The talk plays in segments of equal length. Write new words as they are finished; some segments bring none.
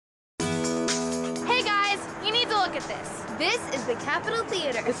look at this. This is the Capitol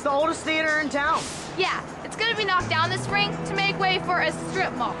Theater. It's the oldest theater in town. Yeah, it's gonna be knocked down this spring to make way for a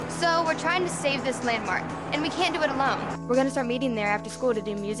strip mall. So we're trying to save this landmark, and we can't do it alone. We're gonna start meeting there after school to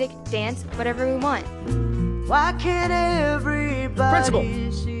do music, dance, whatever we want. Why can't everybody Principal.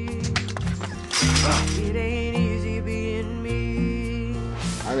 see? It ain't easy being me.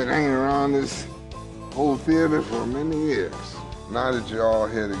 I've been hanging around this old theater for many years. Now that you're all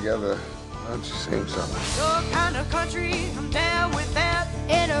here together, why don't you sing something? Your kind of country, I'm down with that.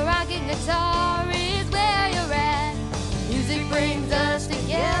 And a rocking guitar is where you're at. Music brings us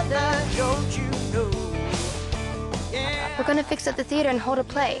together. Don't you know? Yeah. We're gonna fix up the theater and hold a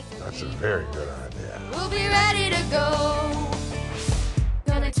play. That's a very good idea. We'll be ready to go.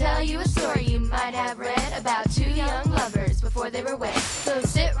 Gonna tell you a story you might have read about two young lovers before they were wed. So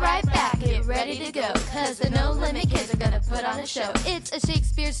sit right back, get ready to go, cause the No Limit Kids are gonna put on a show. It's a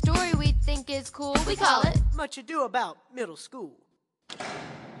Shakespeare story we think is cool. We call it Much Ado About Middle School.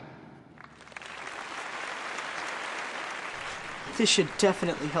 This should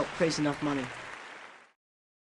definitely help raise enough money.